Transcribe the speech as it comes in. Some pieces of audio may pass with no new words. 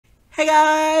Hey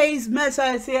guys,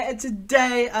 Messiahs here, and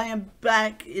today I am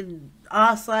back in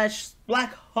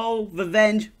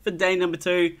r/BlackHoleRevenge for day number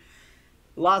 2.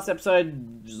 Last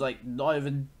episode was like not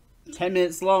even 10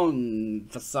 minutes long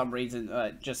for some reason.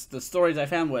 Just the stories I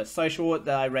found were so short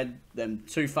that I read them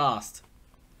too fast.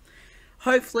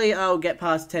 Hopefully I'll get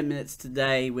past 10 minutes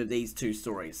today with these two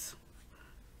stories.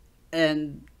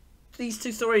 And these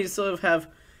two stories sort of have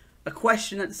a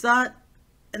question at the start,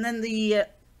 and then the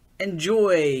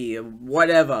enjoy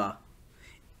whatever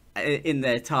in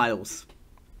their titles.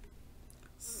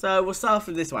 So we'll start off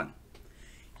with this one.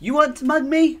 You want to mug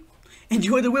me?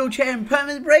 Enjoy the wheelchair and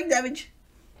permanent brain damage.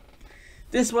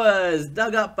 This was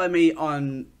dug up by me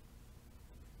on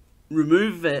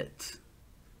Remove It.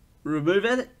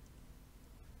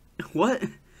 What?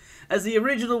 As the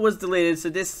original was deleted, so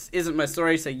this isn't my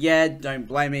story, so yeah, don't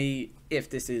blame me if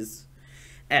this is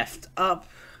effed up.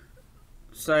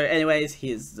 So anyways,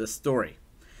 here's the story.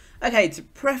 Okay, to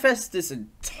preface this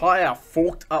entire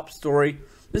forked up story,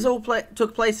 this all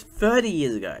took place 30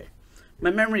 years ago. My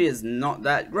memory is not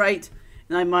that great,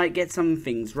 and I might get some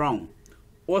things wrong.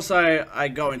 Also, I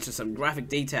go into some graphic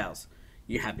details.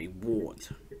 You have been warned.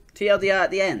 TLDR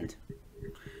at the end.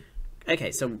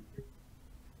 Okay, so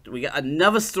we got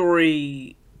another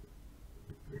story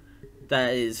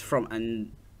that is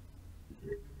from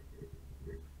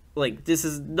this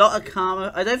is not a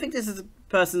karma. I don't think this is a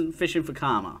person fishing for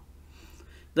karma.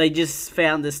 They just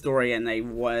found this story and they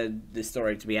wanted this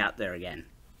story to be out there again.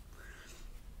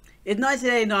 In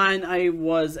 1989, I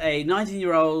was a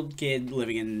 19-year-old kid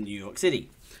living in New York City.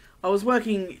 I was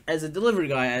working as a delivery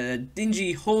guy at a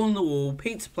dingy hole-in-the-wall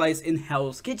pizza place in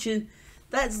Hell's Kitchen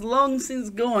that's long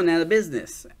since gone out of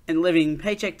business and living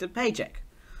paycheck to paycheck.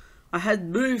 I had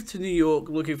moved to New York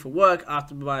looking for work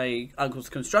after my uncle's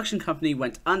construction company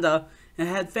went under, and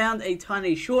had found a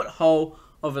tiny short hole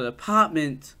of an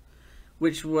apartment,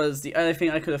 which was the only thing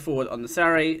I could afford on the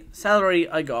salary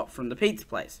I got from the pizza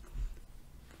place.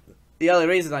 The only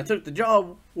reason I took the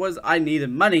job was I needed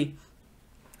money,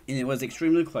 and it was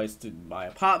extremely close to my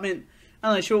apartment,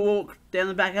 and I should walk down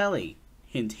the back alley.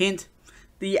 Hint, hint,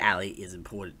 the alley is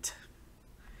important.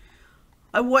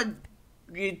 I want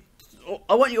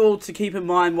you all to keep in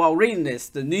mind while reading this,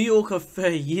 the New York of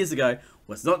 30 years ago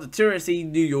was not the touristy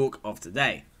New York of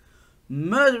today.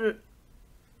 Murders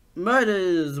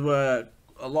were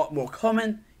a lot more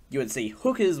common. You would see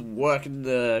hookers working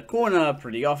the corner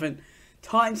pretty often.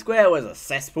 Times Square was a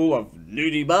cesspool of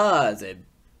nudie bars and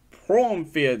prom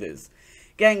theaters.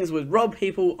 Gangs would rob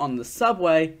people on the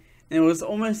subway, and it was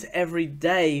almost every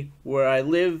day where I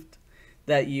lived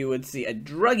that you would see a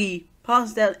druggie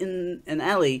passed out in an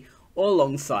alley or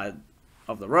alongside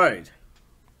of the road.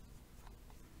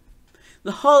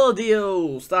 The whole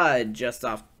ordeal started just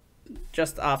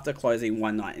after closing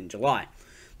one night in July.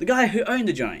 The guy who owned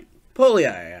the joint,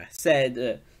 Polio,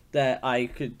 said that I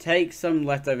could take some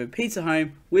leftover pizza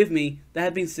home with me that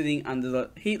had been sitting under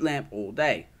the heat lamp all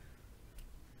day.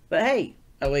 But hey,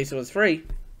 at least it was free.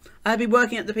 I had been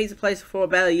working at the pizza place for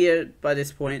about a year by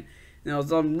this point, and I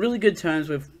was on really good terms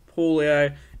with Polio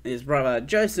and his brother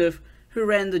Joseph, who both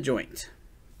ran the joint.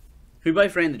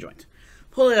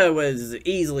 Polio was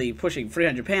easily pushing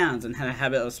 300 pounds and had a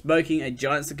habit of smoking a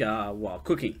giant cigar while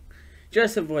cooking.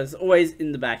 Joseph was always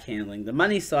in the back handling the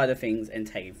money side of things and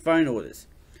taking phone orders.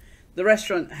 The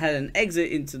restaurant had an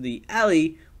exit into the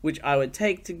alley, which I would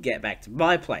take to get back to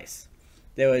my place.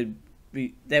 There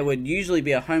would usually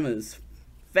be a homeless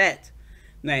vet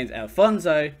named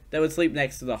Alfonso that would sleep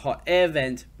next to the hot air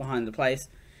vent behind the place,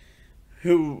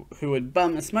 who would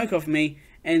bum a smoke off me,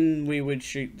 and we would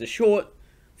shoot the short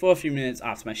for a few minutes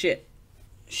after my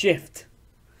shift.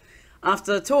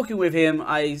 After talking with him,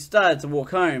 I started to walk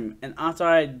home, and after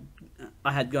I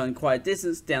had gone quite a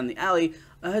distance down the alley,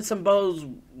 I heard some bottles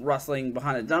rustling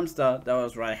behind a dumpster that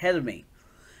was right ahead of me.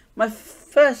 My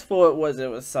first thought was it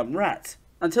was some rats,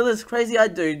 until this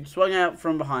crazy-eyed dude swung out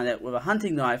from behind it with a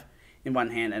hunting knife in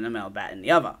one hand and a metal bat in the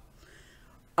other.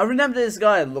 I remember this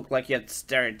guy looked like he had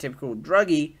stereotypical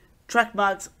druggie, track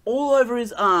marks all over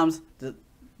his arms,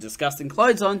 disgusting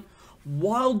clothes on,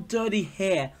 wild dirty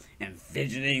hair, and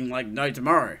fidgeting like no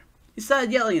tomorrow. He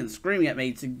started yelling and screaming at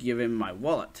me to give him my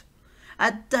wallet.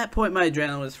 At that point my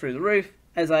adrenaline was through the roof,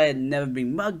 as I had never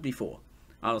been mugged before.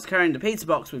 I was carrying the pizza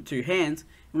box with two hands,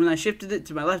 and when I shifted it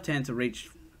to my left hand to reach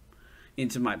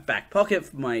into my back pocket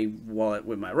for my wallet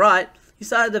with my right, he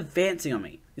started advancing on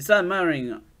me. He started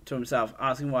muttering to himself,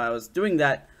 asking why I was doing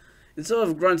that, and sort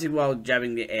of grunting while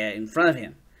jabbing the air in front of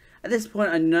him. At this point,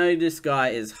 I know this guy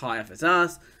is high off his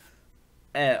ass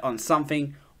on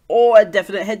something, or a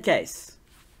definite head case.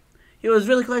 He was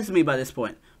really close to me by this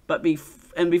point, but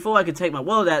and before I could take my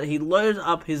wallet out, he loaded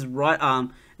up his right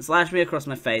arm and slashed me across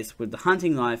my face with the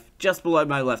hunting knife just below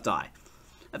my left eye.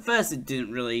 At first it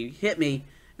didn't really hit me,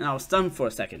 and I was stunned for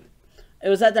a second. It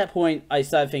was at that point I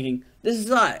started thinking, this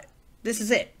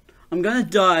is it. I'm gonna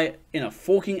die in a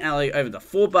forking alley over the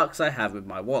 $4 I have with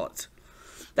my wallet.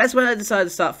 That's when I decided to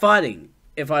start fighting.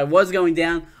 If I was going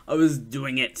down, I was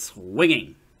doing it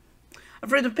swinging. I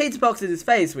threw the pizza box in his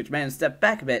face, which made him step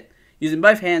back a bit. Using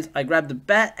both hands, I grabbed the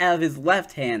bat out of his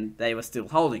left hand they were still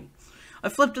holding. I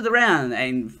flipped it around and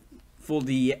aimed for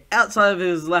the outside of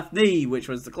his left knee, which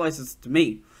was the closest to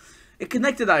me. It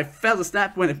connected, I felt a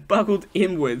snap when it buckled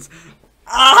inwards.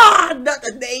 Ah, not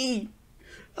the knee!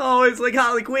 Oh, it's like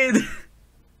Harley Quinn.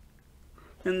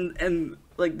 and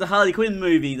like the Harley Quinn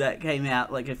movie that came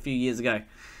out like a few years ago.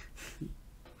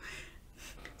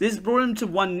 This brought him to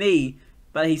one knee,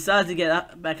 but he started to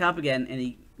get back up again, and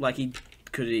he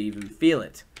couldn't even feel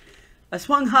it. I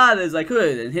swung hard as I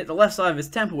could and hit the left side of his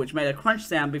temple, which made a crunch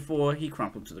sound before he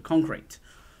crumpled to the concrete.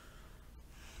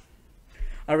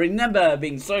 I remember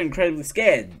being so incredibly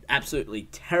scared, absolutely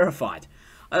terrified.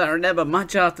 I don't remember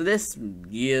much after this.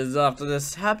 Years after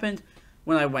this happened,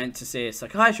 when I went to see a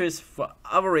psychiatrist for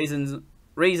other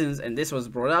reasons, and this was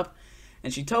brought up,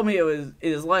 and she told me it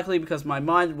is likely because my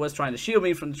mind was trying to shield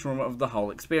me from the trauma of the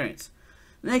whole experience.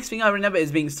 The next thing I remember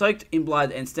is being soaked in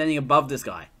blood and standing above this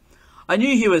guy. I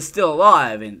knew he was still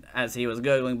alive, as he was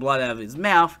gurgling blood out of his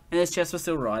mouth, and his chest was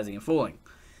still rising and falling.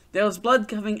 There was blood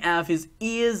coming out of his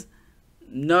ears,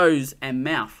 nose, and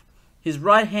mouth. His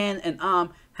right hand and arm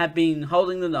had been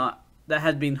holding the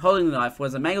knife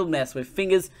was a mangled mess with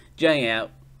fingers jutting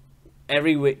out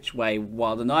every which way,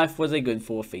 while the knife was a good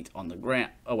 4 feet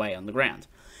away on the ground.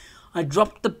 I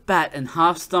dropped the bat and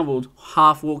half stumbled,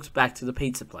 half walked back to the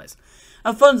pizza place.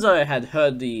 Alfonso had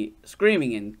heard the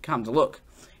screaming and come to look.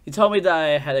 He told me that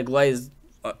I had a glazed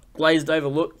over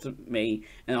look at me,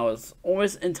 and I was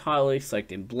almost entirely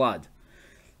soaked in blood.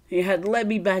 He had led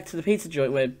me back to the pizza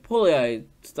joint where Polio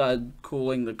started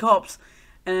calling the cops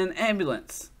and an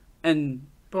ambulance, and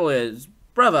Polio's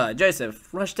brother,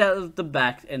 Joseph, rushed out of the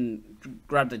back and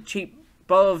grabbed a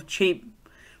bottle of cheap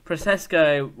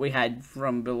Prosecco we had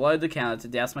from below the counter to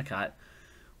douse my cut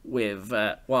with,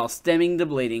 while stemming the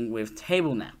bleeding with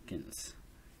table napkins.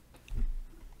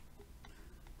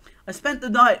 I spent the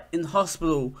night in the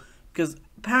hospital because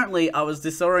apparently I was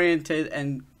disorientated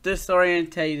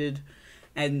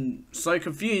and so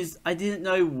confused I didn't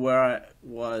know where I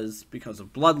was because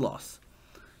of blood loss.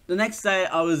 The next day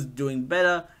I was doing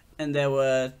better, and there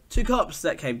were 2 cops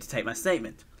that came to take my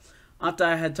statement. After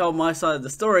I had told my side of the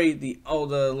story, the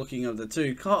older looking of the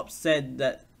 2 cops said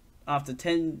that after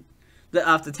 10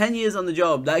 years on the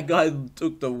job, that guy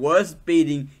took the worst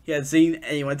beating he had seen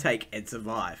anyone take and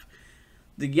survive.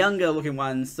 The younger looking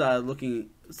one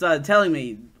started telling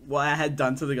me what I had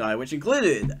done to the guy, which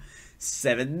included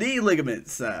 7 knee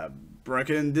ligaments,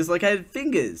 broken and dislocated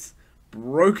fingers,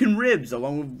 broken ribs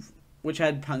along with which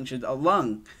had punctured a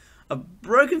lung, a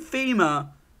broken femur,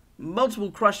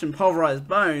 multiple crushed and pulverized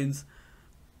bones,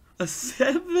 a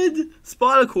severed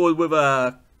spinal cord with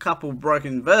a couple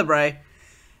broken vertebrae,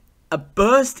 a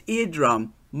burst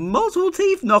eardrum, multiple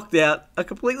teeth knocked out, a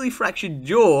completely fractured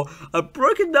jaw, a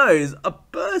broken nose, a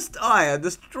burst eye, a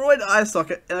destroyed eye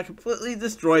socket, and a completely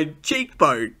destroyed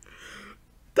cheekbone.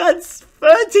 That's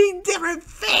 13 different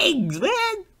things,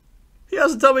 man! He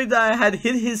also told me that I had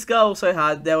hit his skull so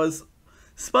hard there was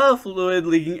spinal fluid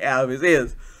leaking out of his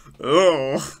ears.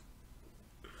 Ugh.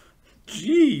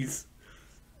 Jeez.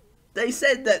 They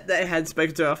said that they had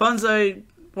spoken to Alfonso,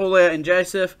 Paula, and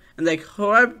Joseph, and they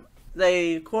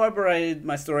corroborated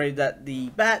my story that the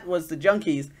bat was the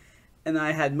junkies, and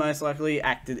I had most likely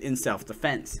acted in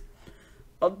self-defense.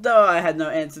 Although I had no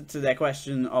answer to their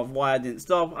question of why I didn't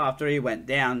stop after he went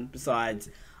down, besides,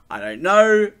 I don't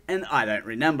know, and I don't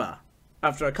remember.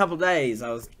 After a couple of days,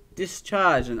 I was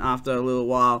discharged, and after a little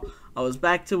while, I was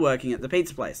back to working at the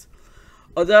pizza place.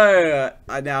 Although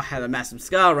I now had a massive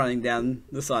scar running down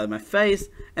the side of my face,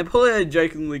 and Paula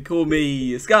jokingly called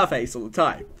me Scarface all the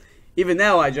time. Even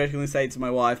now, I jokingly say to my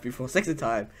wife before sex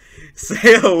time, say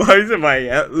hello to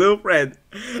my little friend.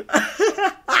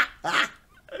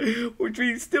 Which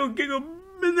we still giggle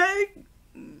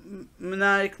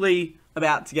maniacally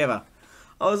about together.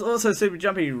 I was also super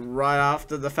jumpy right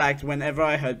after the fact whenever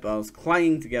I heard bottles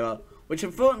clanging together, which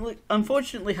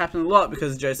unfortunately happened a lot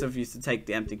because Joseph used to take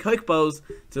the empty Coke bottles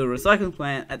to the recycling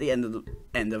plant at the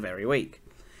end of every week.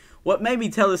 What made me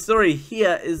tell the story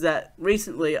here is that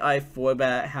recently I thought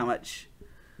about how much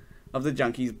of the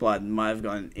junkie's blood might have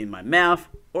gone in my mouth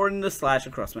or in the slash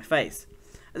across my face.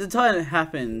 At the time it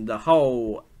happened, the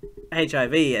whole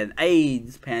HIV and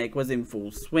AIDS panic was in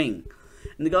full swing.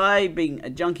 And the guy being a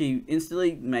junkie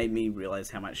instantly made me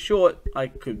realize how much short I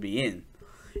could be in.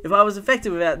 If I was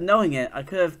infected without knowing it, I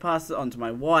could have passed it on to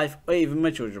my wife or even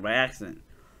my children by accident.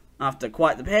 After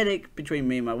quite the panic between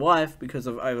me and my wife because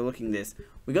of overlooking this,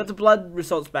 we got the blood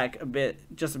results back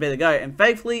just a bit ago, and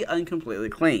thankfully I'm completely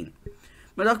clean.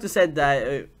 My doctor said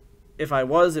that if I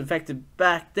was infected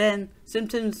back then,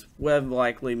 symptoms were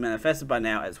likely manifested by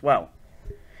now as well.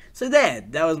 So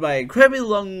that was my incredibly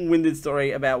long-winded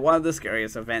story about one of the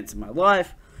scariest events in my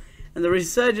life, and the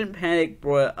resurgent panic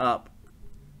brought it up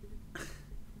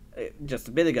just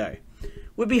a bit ago.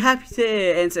 We'd be happy to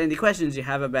answer any questions you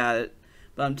have about it,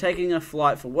 but I'm taking a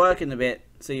flight for work in a bit,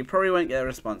 so you probably won't get a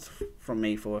response from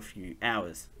me for a few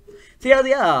hours.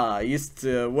 TLDR, I used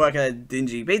to work at a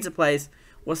dingy pizza place,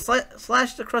 was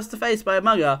slashed across the face by a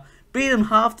mugger, beat him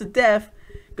half to death,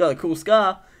 got a cool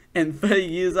scar, and 30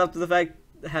 years after the fact,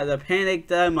 had a panic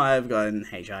that I might have gotten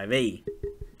HIV.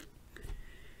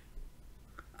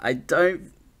 I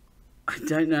don't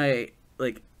know,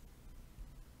 like,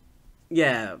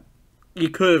 yeah, you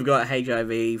could have got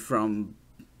HIV from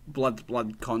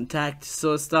blood-to-blood contact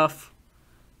sort of stuff,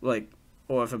 like,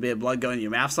 or if a bit of blood going in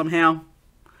your mouth somehow.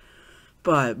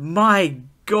 But my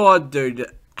god, dude,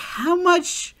 how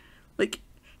much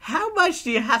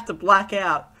do you have to black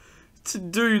out to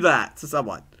do that to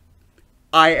someone?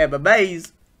 I am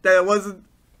amazed that it wasn't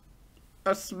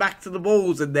a smack to the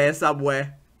balls in there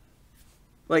somewhere.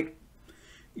 Like,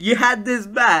 you had this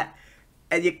bat,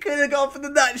 and you could have gone for the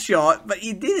nut shot, but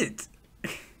you didn't.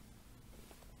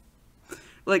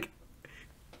 Like,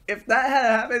 if that had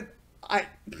happened,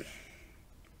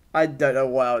 I don't know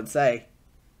what I would say.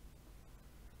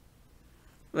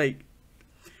 Like,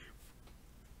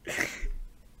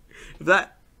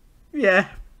 yeah.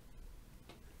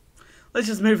 Let's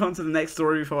just move on to the next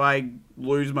story before I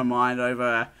lose my mind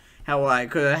over how I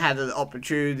could have had an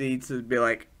opportunity to be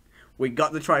like, we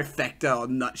got the trifecta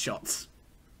on nut shots.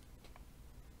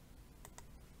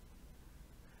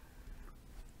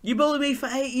 You bullied me for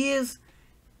 8 years?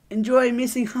 Enjoy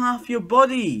missing half your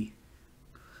body.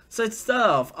 So to start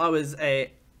off, I was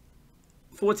a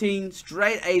 14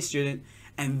 straight A student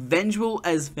and vengeful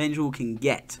as vengeful can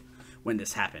get when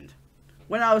this happened.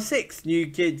 When I was 6, new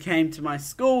kid came to my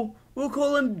school, we'll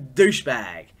call him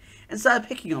Douchebag, and started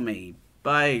picking on me,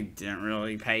 but I didn't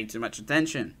really pay too much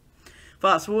attention.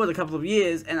 Fast forward a couple of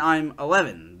years and I'm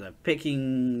 11. The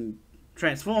picking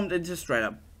transformed into straight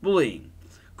up bullying.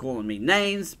 Calling me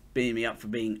names, beating me up for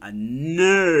being a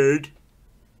nerd.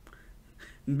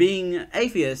 Being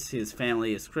atheist, his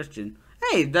family is Christian.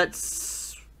 Hey, that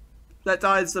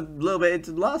ties a little bit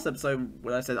into the last episode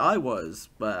when I said I was,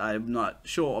 but I'm not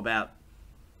sure about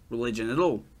religion at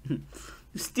all.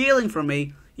 Stealing from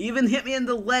me, he even hit me in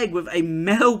the leg with a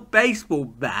metal baseball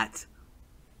bat.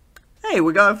 Hey,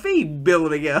 we got a feed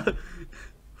building here.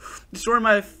 Destroying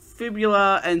my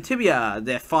fibula and tibia,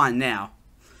 they're fine now.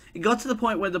 It got to the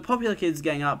point where the popular kids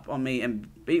gang up on me and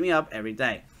beat me up every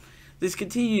day. This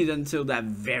continued until that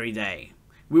very day.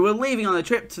 We were leaving on a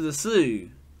trip to the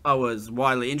zoo. I was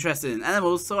widely interested in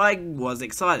animals, so I was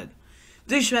excited.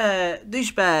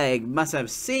 Douchebag must have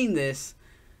seen this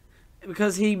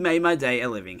because he made my day a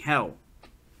living hell.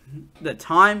 The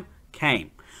time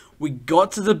came. We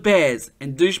got to the bears,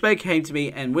 and Douchebag came to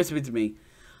me and whispered to me,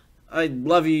 I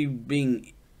love you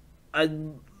being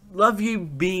eaten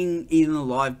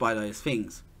alive by those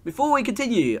things. Before we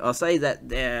continue, I'll say that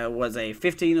there was a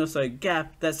 15 or so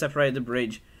gap that separated the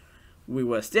bridge we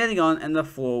were standing on and the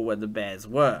floor where the bears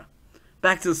were.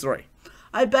 Back to the story.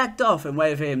 I backed off and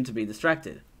waited for him to be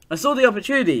distracted. I saw the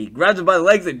opportunity, grabbed him by the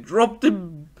legs and dropped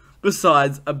him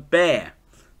beside a bear.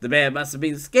 The bear must have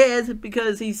been scared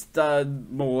because he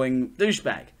started mauling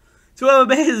Douchebag. 2 other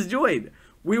bears joined.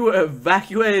 We were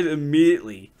evacuated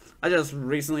immediately. I just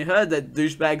recently heard that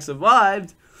Douchebag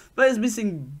survived, but is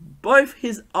missing both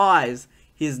his eyes,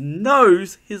 his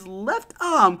nose, his left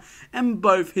arm, and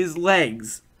both his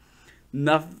legs.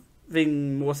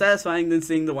 Nothing more satisfying than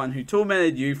seeing the one who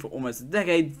tormented you for almost a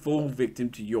decade fall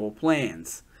victim to your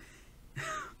plans.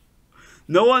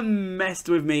 No one messed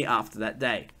with me after that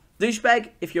day.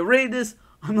 Douchebag, if you're reading this,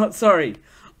 I'm not sorry.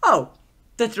 Oh,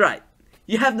 that's right.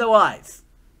 You have no eyes.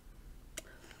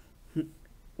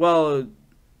 Well,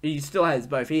 he still has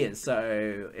both ears,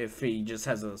 so if he just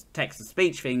has a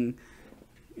text-to-speech thing,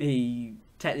 he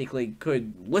technically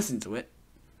could listen to it.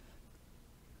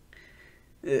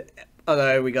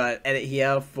 Although we got an edit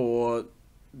here for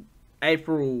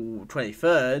April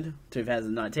 23rd,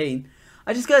 2019.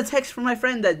 I just got a text from my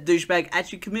friend that Douchebag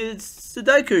actually committed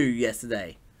Sudoku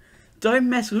yesterday. Don't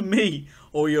mess with me,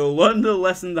 or you'll learn the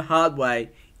lesson the hard way.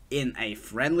 in a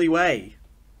friendly way.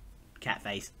 Cat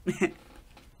face.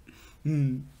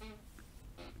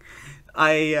 I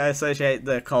associate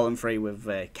the colon free with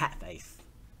cat face.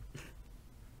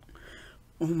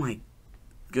 Oh my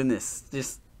goodness.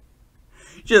 Just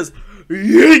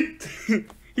yeet!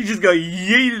 He just got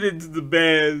yeeted into the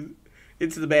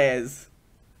bears.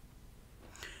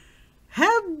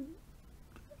 How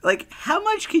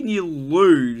much can you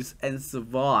lose and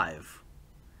survive?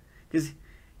 Because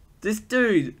this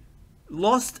dude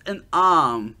lost an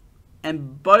arm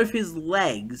and both his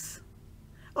legs.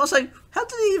 Also, how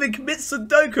did he even commit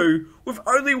Sudoku with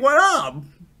only one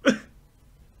arm?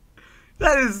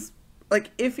 That is, like,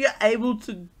 if you're able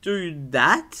to do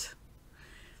that,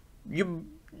 you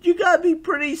gotta be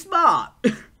pretty smart.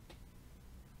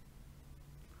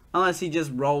 Unless he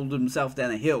just rolled himself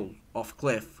down a hill, off a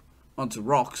cliff, onto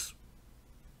rocks.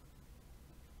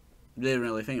 Didn't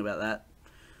really think about that.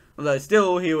 Although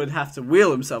still, he would have to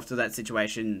wheel himself to that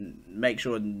situation, make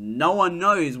sure no one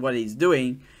knows what he's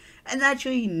doing, and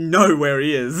actually know where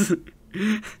he is.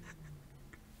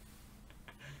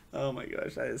 Oh my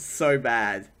gosh, that is so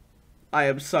bad. I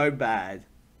am so bad.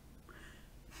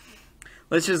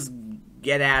 Let's just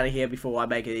get out of here before I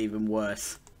make it even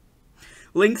worse.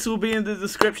 Links will be in the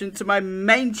description to my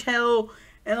main channel,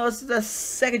 and also the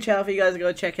second channel for you guys to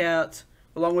go check out,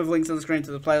 along with links on the screen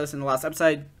to the playlist in the last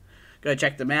episode. Go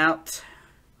check them out.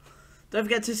 Don't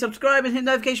forget to subscribe and hit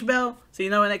the notification bell so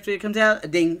you know when the next video comes out. A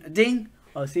ding, a ding.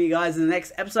 I'll see you guys in the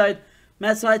next episode.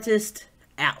 BlackHoleRevenge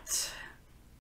out.